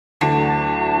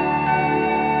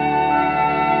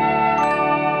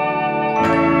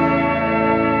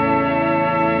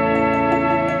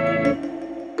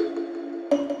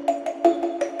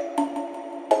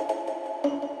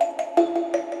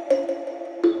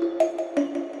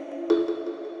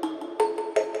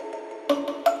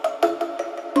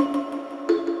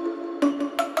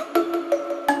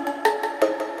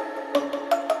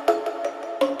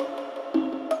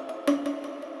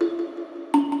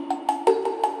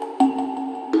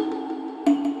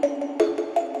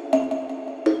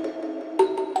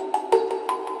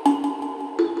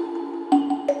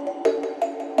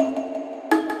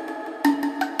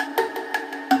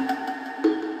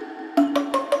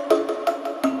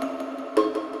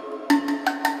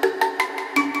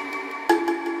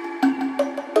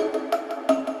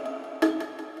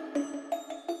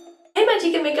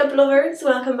lovers,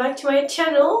 welcome back to my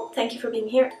channel. Thank you for being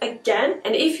here again.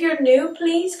 And if you're new,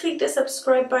 please click the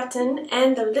subscribe button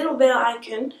and the little bell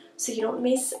icon so you don't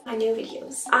miss my new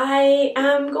videos. I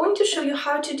am going to show you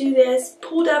how to do this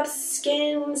pulled up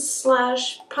skin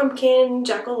slash pumpkin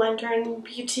jack-o'-lantern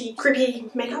beauty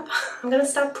creepy makeup. I'm gonna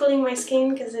stop pulling my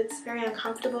skin because it's very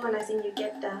uncomfortable and I think you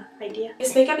get the idea.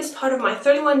 This makeup is part of my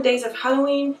 31 days of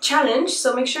Halloween challenge,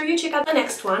 so make sure you check out the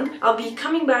next one. I'll be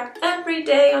coming back every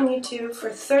day on YouTube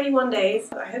for 31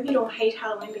 days. I hope you don't hate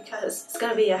Halloween because it's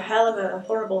gonna be a hell of a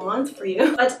horrible month for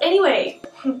you. But anyway,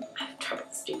 I have trouble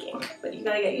speaking, but you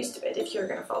gotta get used to it if you're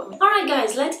gonna follow me. Alright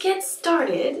guys, let's get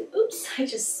started. Oops, I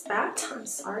just spat. I'm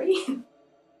sorry.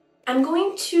 I'm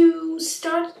going to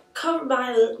start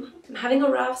I'm having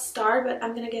a rough start, but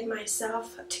I'm gonna get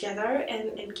myself together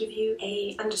and give you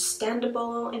a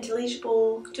understandable,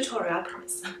 intelligible tutorial, I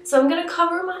promise. So I'm gonna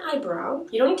cover my eyebrow.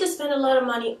 You don't need to spend a lot of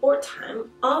money or time.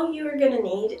 All you're gonna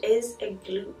need is a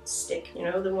glue stick, you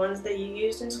know, the ones that you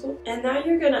used in school. And now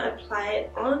you're gonna apply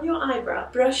it on your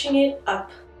eyebrow, brushing it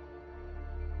up.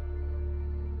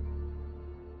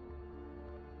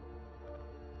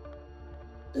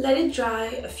 Let it dry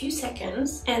a few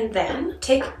seconds and then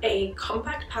take a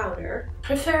compact powder,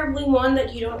 preferably one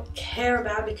that you don't care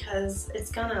about because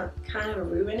it's gonna kind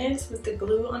of ruin it with the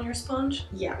glue on your sponge.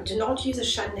 Yeah, do not use a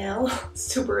Chanel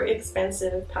super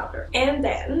expensive powder. And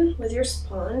then with your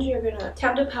sponge, you're gonna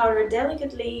tap the powder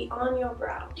delicately on your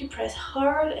brow. You press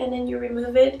hard and then you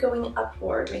remove it going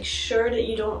upward. Make sure that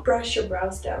you don't brush your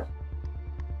brows down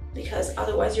because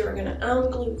otherwise you're gonna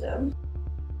unglue them.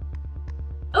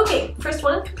 Okay, first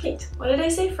one complete. What did I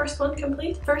say? First one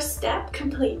complete? First step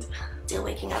complete. Still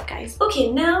waking up, guys. Okay,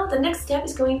 now the next step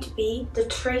is going to be the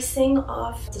tracing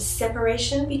of the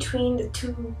separation between the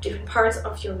two different parts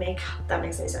of your makeup. That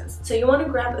makes any sense. So you want to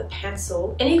grab a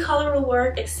pencil. Any color will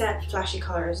work except flashy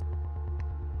colors.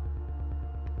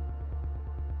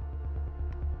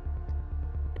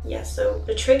 Yeah, so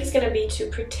the trick is gonna be to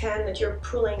pretend that you're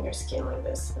pulling your skin like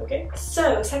this, okay?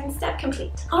 So, second step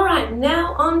complete. Alright,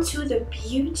 now on to the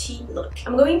beauty look.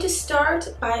 I'm going to start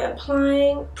by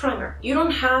applying primer. You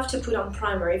don't have to put on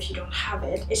primer if you don't have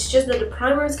it. It's just that the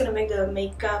primer is gonna make the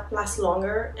makeup last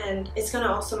longer and it's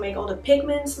gonna also make all the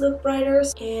pigments look brighter.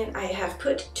 And I have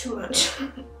put too much.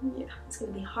 Yeah, it's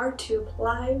gonna be hard to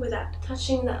apply without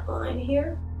touching that line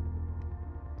here.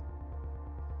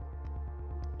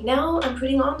 Now I'm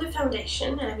putting on the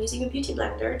foundation and I'm using a beauty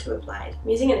blender to apply it. I'm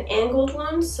using an angled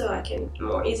one so I can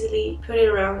more easily put it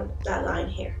around that line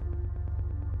here.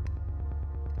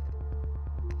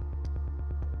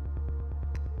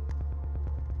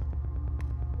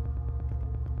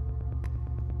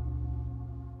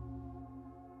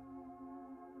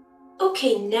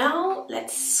 Okay, now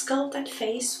let's sculpt that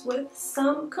face with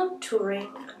some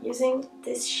contouring. I'm using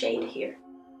this shade here.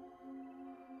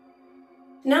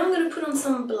 Now I'm going to put on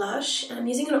some blush and I'm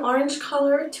using an orange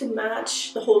color to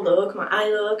match the whole look, my eye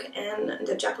look and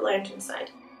the jack-o'-lantern side.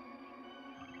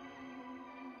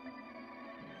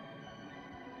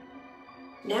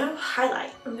 Now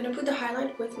highlight. I'm going to put the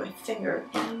highlight with my finger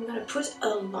and I'm going to put a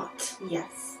lot,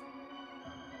 yes.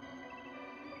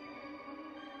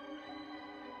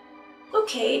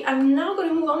 Okay, I'm now going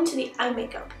to move on to the eye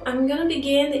makeup. I'm going to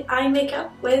begin the eye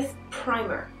makeup with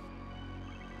primer.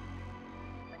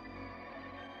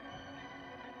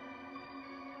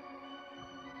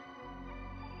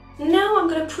 Now I'm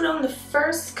going to put on the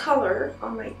first color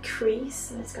on my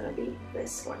crease, and it's going to be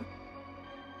this one.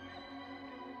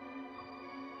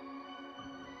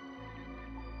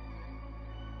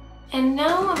 And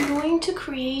now I'm going to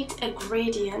create a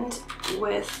gradient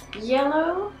with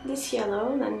yellow, this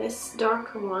yellow, then this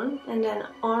darker one, and then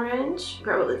orange,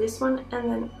 probably this one,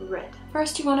 and then red.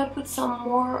 First you want to put some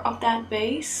more of that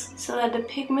base so that the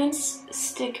pigments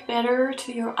stick better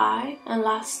to your eye and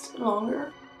last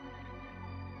longer.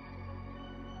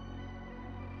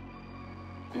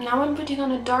 Now I'm putting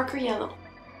on a darker yellow.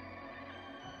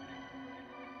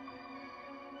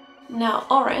 Now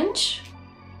orange.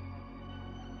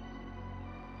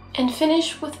 And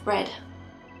finish with red.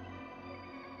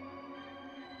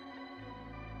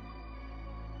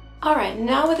 Alright,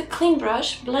 now with a clean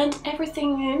brush, blend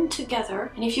everything in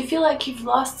together. And if you feel like you've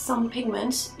lost some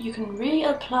pigments, you can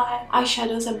reapply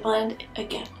eyeshadows and blend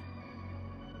again.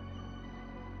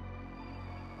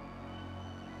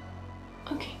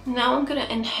 Okay, now I'm gonna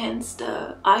enhance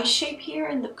the eye shape here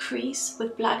and the crease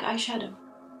with black eyeshadow.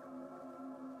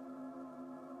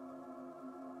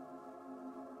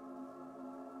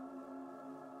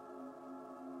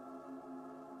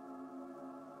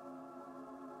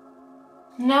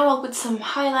 Now I'll put some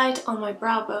highlight on my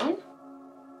brow bone.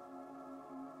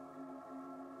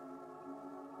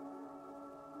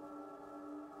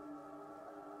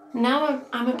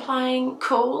 applying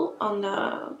kohl on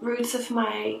the roots of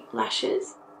my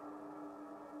lashes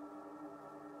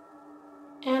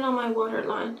and on my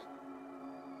waterline.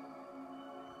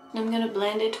 I'm gonna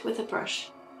blend it with a brush.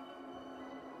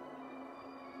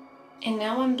 And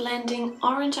now I'm blending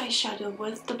orange eyeshadow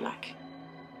with the black.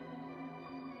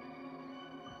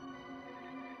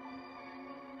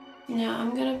 Now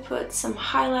I'm gonna put some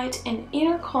highlight in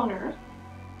inner corner.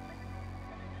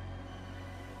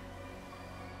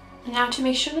 Now to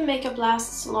make sure the makeup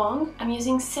lasts long, I'm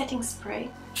using setting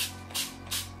spray.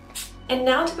 And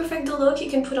now to perfect the look, you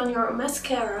can put on your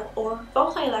mascara or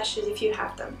false eyelashes if you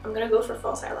have them. I'm gonna go for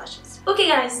false eyelashes. Okay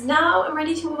guys, now I'm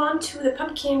ready to move on to the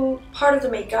pumpkin part of the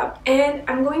makeup. And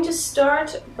I'm going to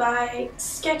start by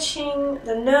sketching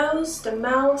the nose, the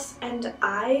mouth, and the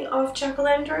eye of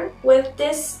jack-o'-lantern with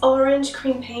this orange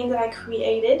cream paint that I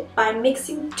created by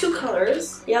mixing two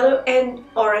colors, yellow and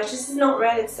orange. This is not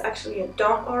red, it's actually a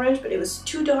dark orange, but it was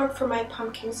too dark for my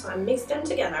pumpkin, so I mixed them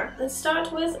together. Let's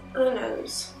start with the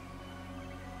nose.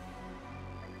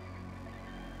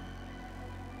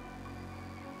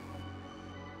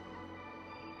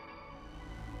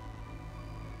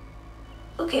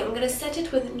 Okay, I'm gonna set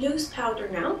it with loose powder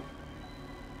now.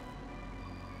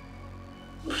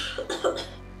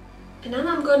 And then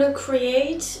I'm gonna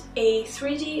create a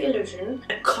 3D illusion,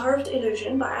 a carved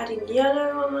illusion, by adding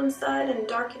yellow on one side and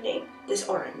darkening this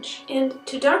orange. And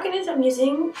to darken it, I'm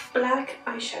using black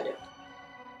eyeshadow.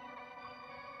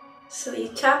 So you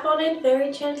tap on it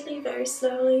very gently, very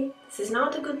slowly. This is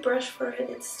not a good brush for it,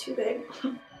 it's too big.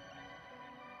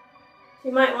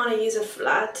 You might want to use a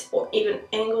flat or even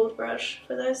angled brush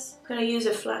for this. I'm gonna use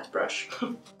a flat brush.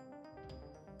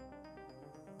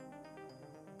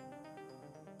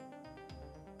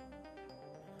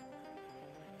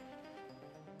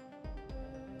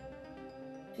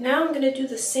 Now I'm gonna do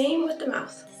the same with the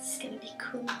mouth. This is gonna be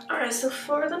cool. Alright, so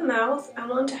for the mouth, I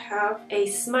want to have a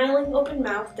smiling open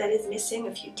mouth that is missing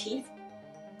a few teeth.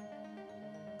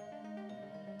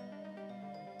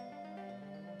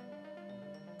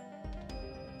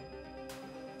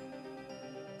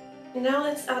 Now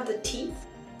let's add the teeth.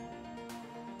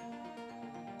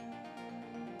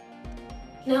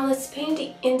 Now let's paint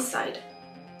the inside.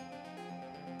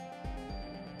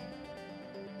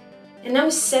 And now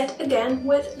set again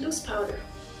with loose powder.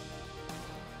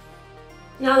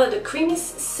 Now that the cream is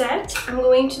set, I'm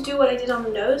going to do what I did on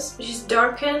the nose, which is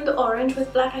darken the orange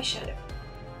with black eyeshadow.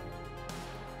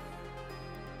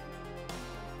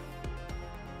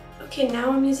 Okay,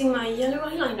 now I'm using my yellow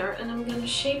eyeliner and I'm gonna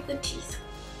shape the teeth.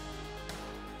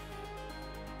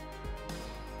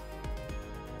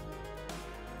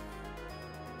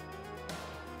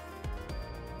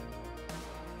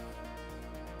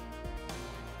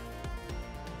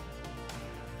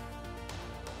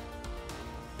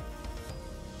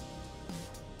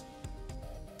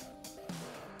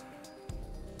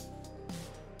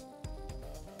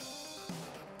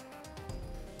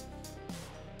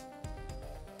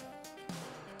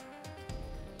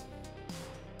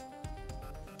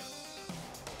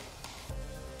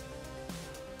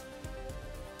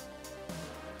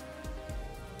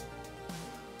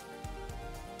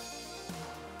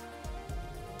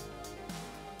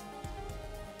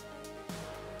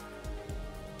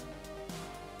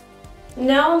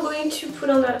 Now I'm going to put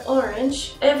on that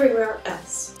orange everywhere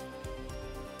else.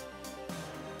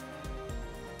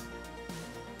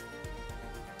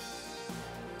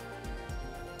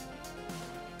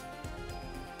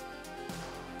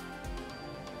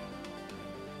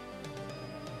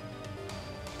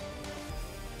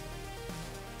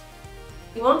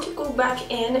 You want to go back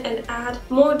in and add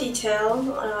more detail,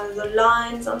 the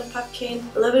lines on the pumpkin,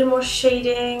 a little bit more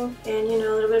shading, and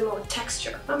a little bit more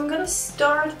texture. I'm gonna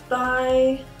start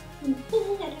by...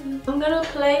 I'm gonna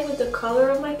play with the color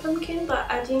of my pumpkin by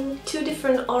adding two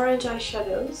different orange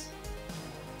eyeshadows.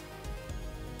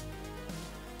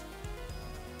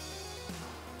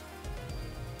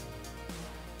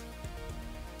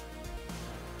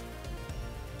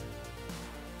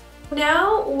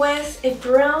 Now with a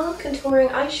brown contouring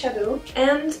eyeshadow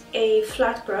and a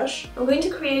flat brush, I'm going to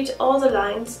create all the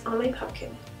lines on my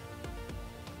pumpkin.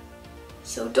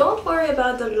 So don't worry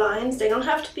about the lines, they don't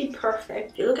have to be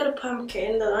perfect. If you look at a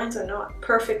pumpkin, the lines are not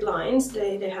perfect lines,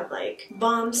 they have like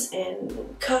bumps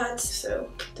and cuts, so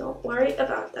don't worry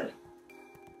about them.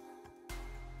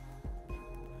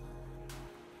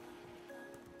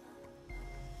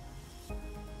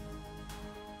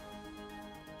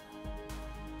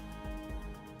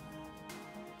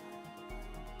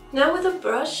 Now with a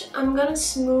brush, I'm gonna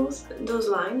smooth those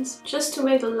lines, just to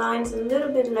make the lines a little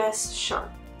bit less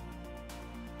sharp.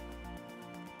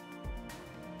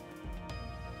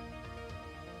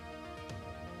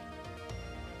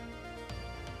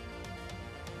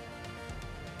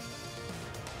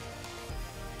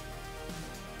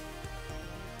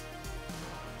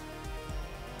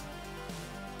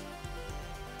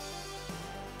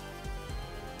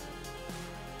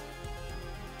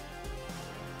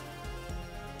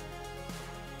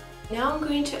 Now I'm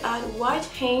going to add white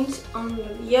paint on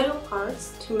the yellow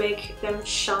parts to make them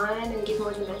shine and give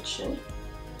more dimension.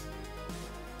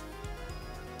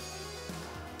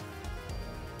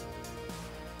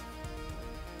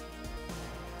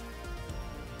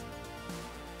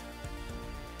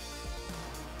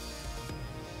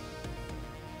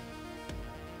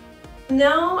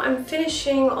 Now I'm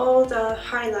finishing all the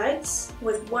highlights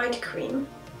with white cream.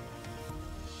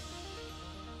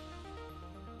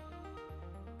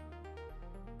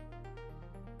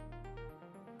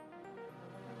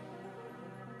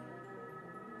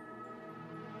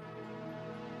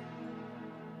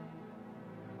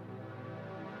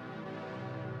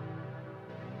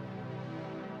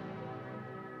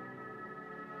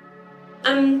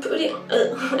 I'm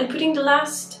putting the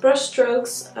last brush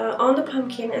strokes on the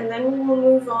pumpkin, and then we will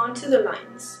move on to the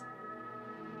lines.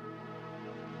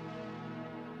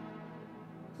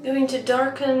 I'm going to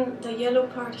darken the yellow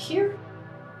part here.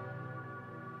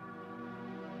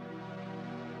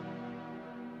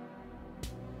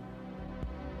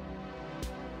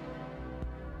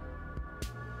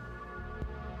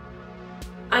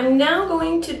 I'm now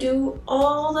going to do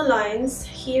all the lines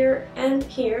here and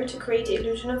here to create the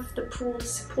illusion of the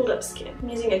pulled up skin. I'm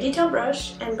using a detail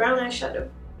brush and brown eyeshadow.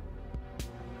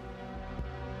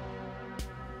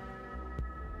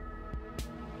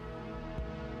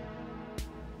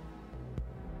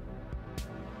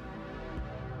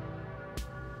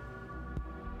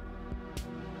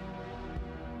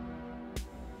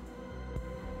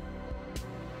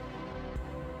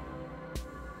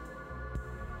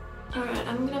 Alright,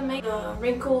 I'm gonna make the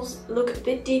wrinkles look a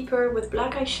bit deeper with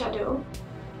black eyeshadow.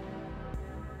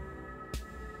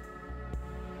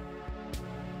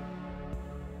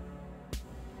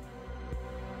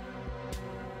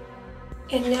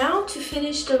 And now to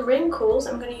finish the wrinkles,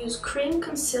 I'm going to use cream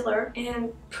concealer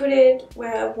and put it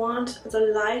where I want the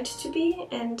light to be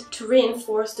and to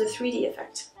reinforce the 3D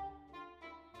effect.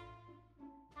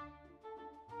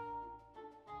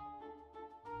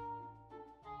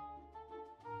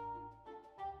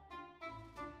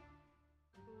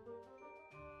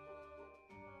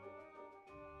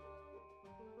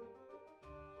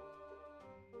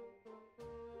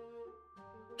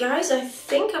 Guys, I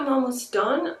think I'm almost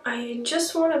done. I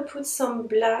just want to put some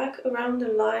black around the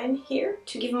line here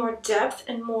to give more depth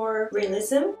and more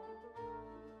realism.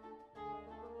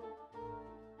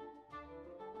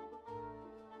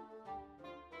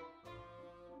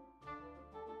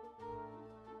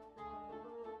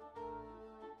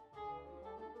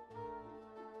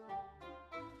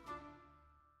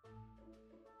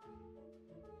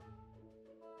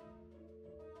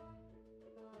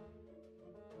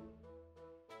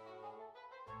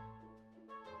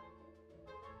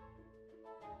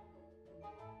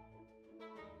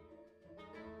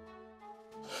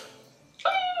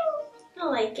 I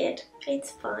like it.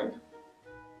 It's fun.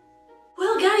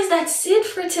 Well guys, that's it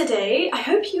for today. I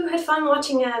hope you had fun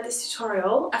watching this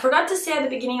tutorial. I forgot to say at the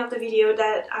beginning of the video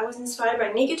that I was inspired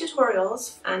by Nika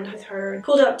Tutorials and with her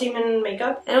pulled up demon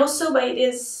makeup, and also by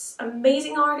this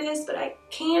amazing artist, but I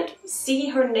can't see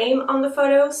her name on the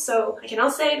photo, so I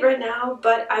cannot say it right now,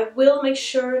 but I will make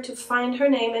sure to find her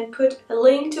name and put a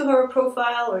link to her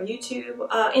profile or YouTube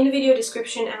in the video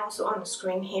description and also on the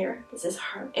screen here. This is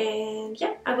her. And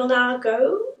yeah, I will now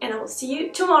go and I will see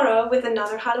you tomorrow with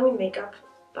another Halloween makeup.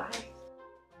 Bye.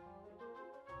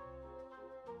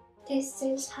 This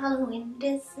is Halloween,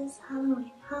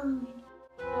 Halloween.